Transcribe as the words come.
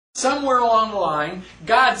Somewhere along the line,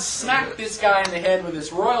 God smacked this guy in the head with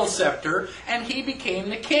his royal scepter, and he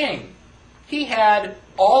became the king. He had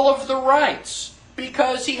all of the rights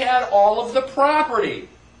because he had all of the property.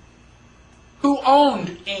 Who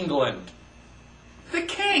owned England? The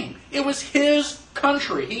king. It was his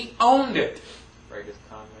country. He owned it. Greatest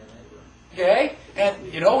con man ever. Okay?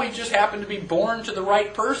 And, he just happened to be born to the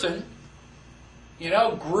right person.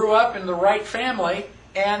 Grew up in the right family,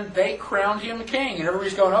 and they crowned him king. And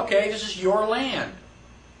everybody's going, okay, this is your land.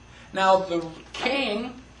 Now, the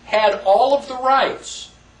king had all of the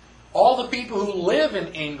rights. All the people who live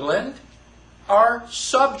in England are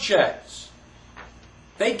subjects.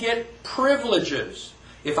 They get privileges.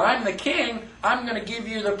 If I'm the king, I'm going to give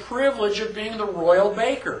you the privilege of being the royal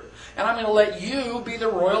baker. And I'm going to let you be the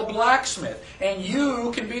royal blacksmith. And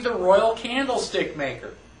you can be the royal candlestick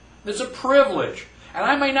maker. It's a privilege. And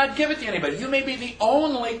I may not give it to anybody. You may be the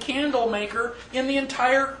only candle maker in the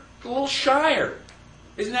entire little shire.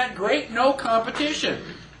 Isn't that great? No competition.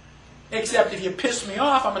 Except if you piss me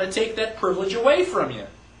off, I'm going to take that privilege away from you.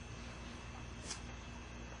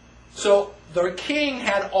 So the king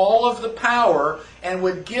had all of the power and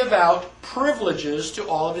would give out privileges to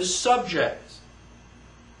all of his subjects.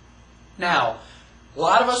 Now, a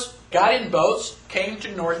lot of us got in boats, came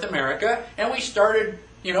to North America, and we started,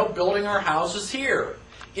 building our houses here.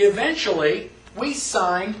 Eventually, we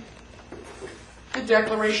signed the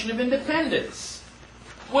Declaration of Independence.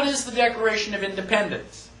 What is the Declaration of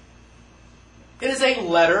Independence? It is a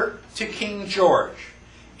letter to King George.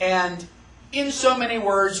 And in so many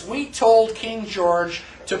words, we told King George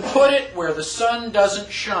to put it where the sun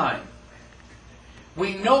doesn't shine.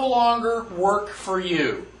 We no longer work for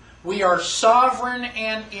you. We are sovereign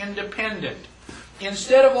and independent.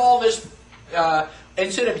 Instead of all this,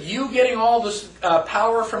 instead of you getting all this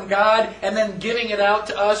power from God and then giving it out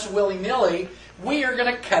to us willy-nilly, we are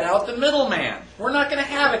going to cut out the middleman. We're not going to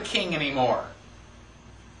have a king anymore.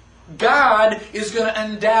 God is going to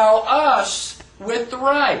endow us with the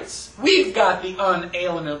rights. We've got the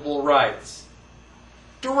unalienable rights.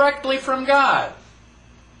 Directly from God.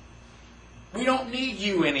 We don't need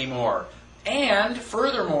you anymore. And,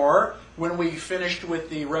 furthermore, when we finished with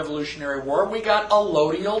the Revolutionary War, we got a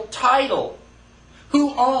allodial title.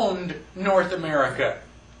 Who owned North America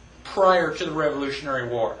prior to the Revolutionary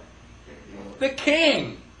War? The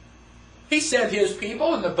king. He sent his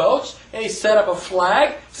people in the boats, and he set up a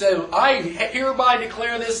flag, said, I hereby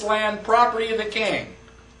declare this land property of the king.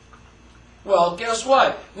 Well, guess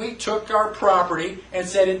what? We took our property and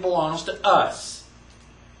said it belongs to us.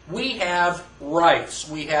 We have rights.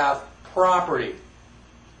 We have property.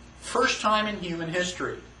 First time in human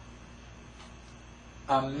history.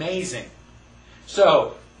 Amazing.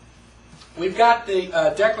 So, we've got the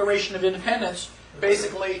Declaration of Independence,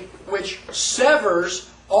 basically, which severs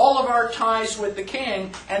all of our ties with the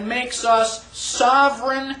king and makes us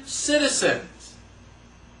sovereign citizens.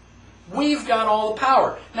 We've got all the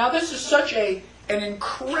power. Now, this is such an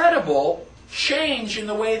incredible change in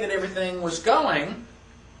the way that everything was going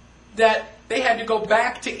that they had to go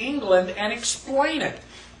back to England and explain it.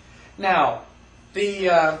 Now,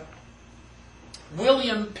 the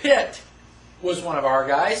William Pitt was one of our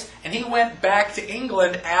guys, and he went back to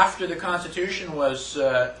England after the Constitution was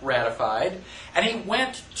ratified, and he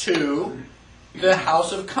went to the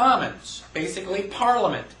House of Commons, basically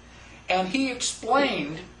Parliament, and he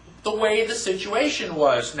explained the way the situation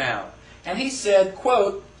was now. And he said,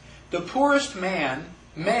 quote, "The poorest man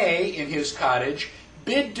may, in his cottage,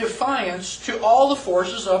 bid defiance to all the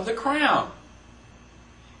forces of the crown."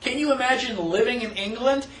 Can you imagine living in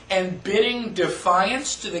England and bidding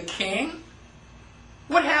defiance to the king?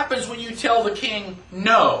 What happens when you tell the king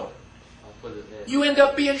no? You end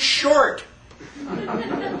up being short.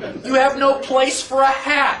 You have no place for a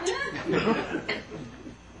hat.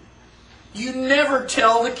 You never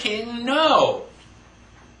tell the king no.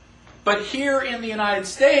 But here in the United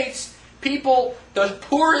States, people, the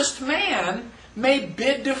poorest man, may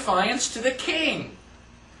bid defiance to the king.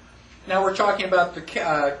 Now we're talking about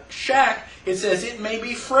the shack. It says it may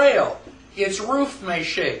be frail. Its roof may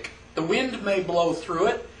shake. The wind may blow through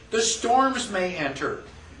it. The storms may enter.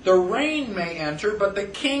 The rain may enter, but the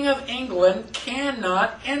King of England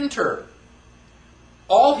cannot enter.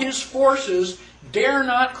 All his forces dare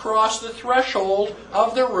not cross the threshold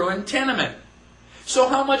of the ruined tenement. So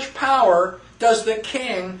how much power does the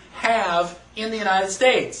king have in the United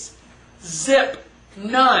States? Zip.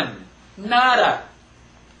 None. Nada.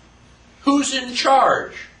 Who's in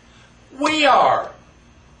charge? We are.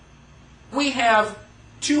 We have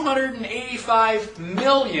 285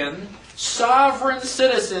 million sovereign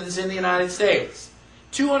citizens in the United States.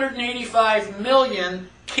 285 million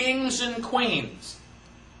kings and queens.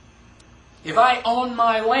 If I own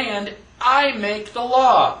my land, I make the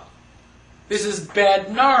law. This is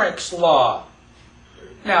Badnarik's law.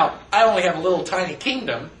 Now, I only have a little tiny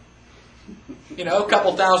kingdom, you know, a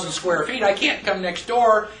couple thousand square feet. I can't come next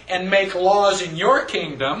door and make laws in your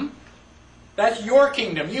kingdom. That's your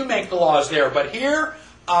kingdom. You make the laws there. But here,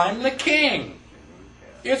 I'm the king.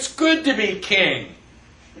 It's good to be king.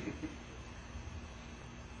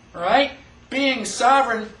 Right? Being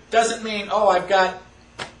sovereign doesn't mean, oh, I've got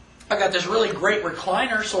this really great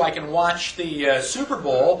recliner so I can watch the Super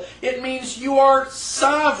Bowl. It means you are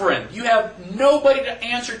sovereign. You have nobody to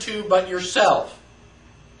answer to but yourself.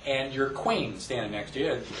 And your queen standing next to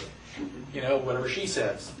you. You know, whatever she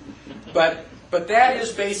says. But that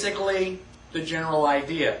is basically the general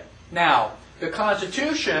idea. Now, the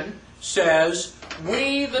Constitution says,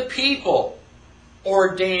 we the people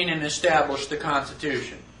ordain and establish the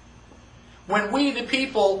Constitution. When we the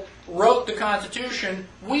people wrote the Constitution,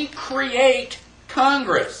 we create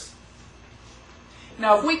Congress.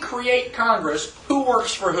 Now, if we create Congress, who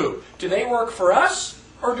works for who? Do they work for us,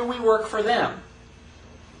 or do we work for them?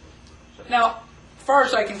 Now, as far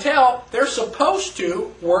as I can tell, they're supposed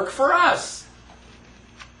to work for us.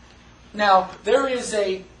 Now, there is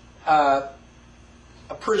a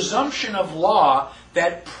presumption of law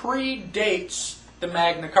that predates the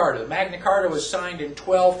Magna Carta. The Magna Carta was signed in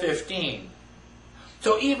 1215.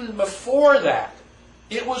 So even before that,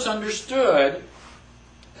 it was understood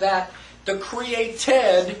that the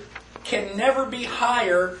created can never be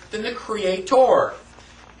higher than the creator.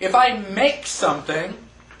 If I make something,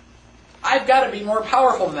 I've got to be more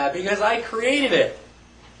powerful than that because I created it.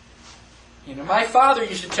 You know, my father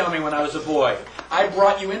used to tell me when I was a boy, I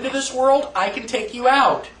brought you into this world, I can take you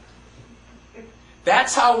out.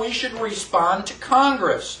 That's how we should respond to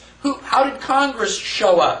Congress. How did Congress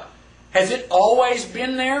show up? Has it always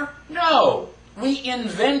been there? No. We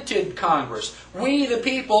invented Congress. We, the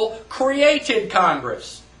people, created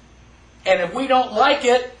Congress. And if we don't like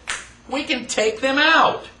it, we can take them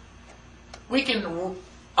out. We can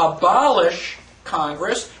abolish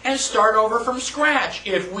Congress and start over from scratch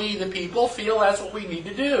if we, the people, feel that's what we need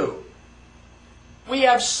to do. We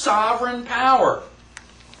have sovereign power.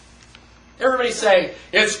 Everybody say,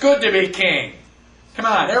 it's good to be king. Come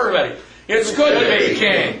on, everybody. It's good to be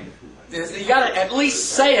king. You got to at least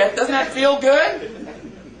say it. Doesn't that feel good?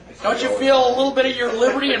 Don't you feel a little bit of your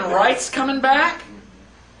liberty and rights coming back?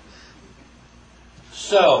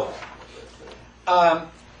 So,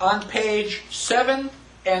 on page 7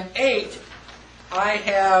 and 8, I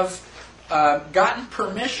have gotten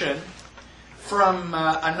permission from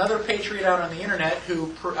another patriot out on the internet who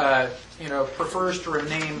prefers to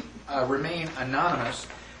remain anonymous.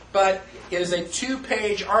 But it is a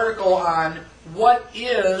 2-page article on what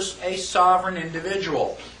is a sovereign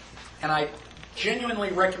individual. And I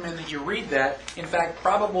genuinely recommend that you read that, in fact,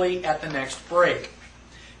 probably at the next break.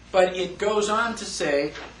 But it goes on to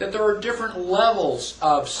say that there are different levels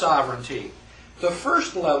of sovereignty. The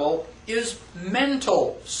first level is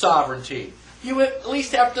mental sovereignty. You at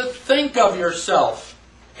least have to think of yourself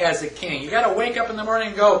as a king. You've got to wake up in the morning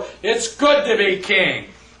and go, it's good to be king.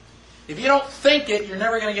 If you don't think it, you're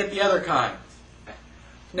never going to get the other kind.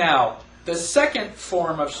 Now, the second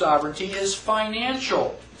form of sovereignty is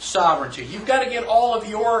financial sovereignty. You've got to get all of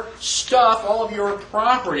your stuff, all of your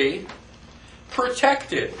property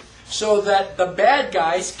protected so that the bad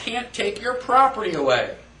guys can't take your property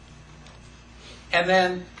away. And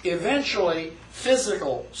then eventually,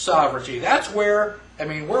 physical sovereignty. That's where,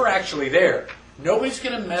 we're actually there. Nobody's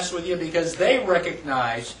going to mess with you because they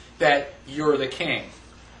recognize that you're the king.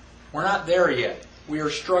 We're not there yet. We are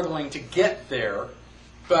struggling to get there,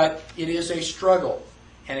 but it is a struggle.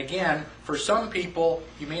 And again, for some people,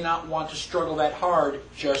 you may not want to struggle that hard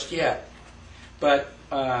just yet. But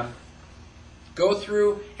go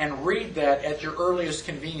through and read that at your earliest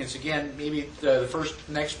convenience. Again, maybe the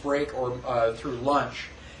next break or through lunch.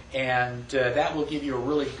 And that will give you a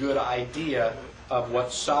really good idea of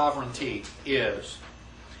what sovereignty is.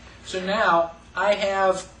 So now, I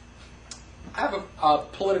have a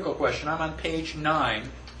political question. I'm on page 9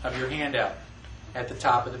 of your handout at the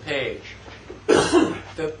top of the page.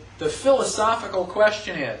 The philosophical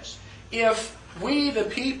question is, if we the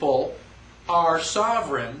people are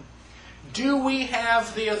sovereign, do we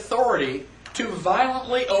have the authority to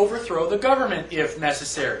violently overthrow the government if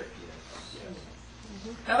necessary?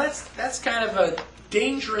 Now that's kind of a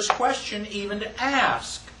dangerous question even to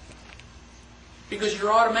ask, because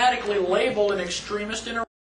you're automatically labeled an extremist and a